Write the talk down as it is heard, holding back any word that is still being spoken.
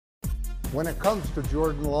When it comes to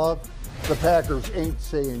Jordan Love, the Packers ain't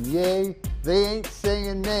saying yay, they ain't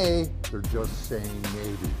saying nay, they're just saying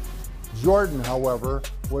maybe. Jordan, however,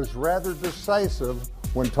 was rather decisive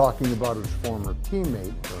when talking about his former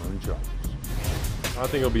teammate, Aaron Jones. I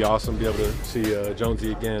think it'll be awesome to be able to see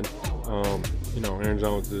Jonesy again. Aaron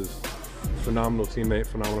Jones is a phenomenal teammate,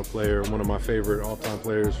 phenomenal player, one of my favorite all-time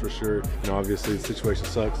players for sure. Obviously the situation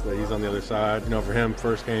sucks that he's on the other side. For him,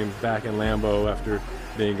 first game back in Lambeau after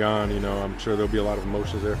being gone, I'm sure there'll be a lot of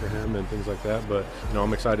emotions there for him and things like that. But,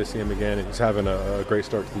 I'm excited to see him again, and he's having a great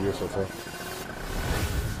start to the year so far.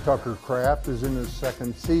 Tucker Kraft is in his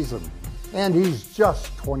second season, and he's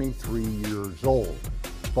just 23 years old.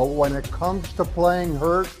 But when it comes to playing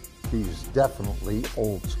hurt, he's definitely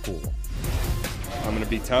old school. I'm going to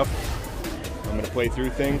be tough. I'm going to play through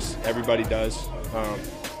things. Everybody does.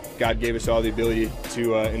 God gave us all the ability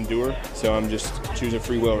to endure, so I'm just choosing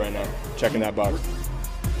free will right now, checking that box.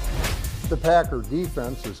 The Packer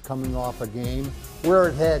defense is coming off a game where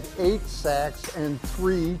it had 8 sacks and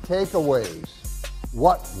 3 takeaways.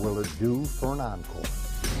 What will it do for an encore?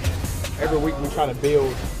 Every week we try to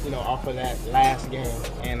build, off of that last game,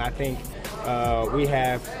 and I think we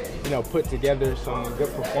have, put together some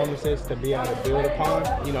good performances to be able to build upon.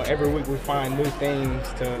 Every week we find new things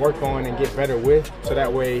to work on and get better with, so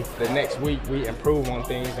that way the next week we improve on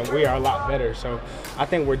things and we are a lot better. So I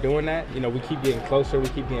think we're doing that. We keep getting closer, we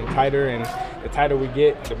keep getting tighter, and the tighter we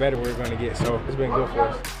get, the better we're going to get. So it's been good for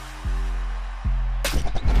us.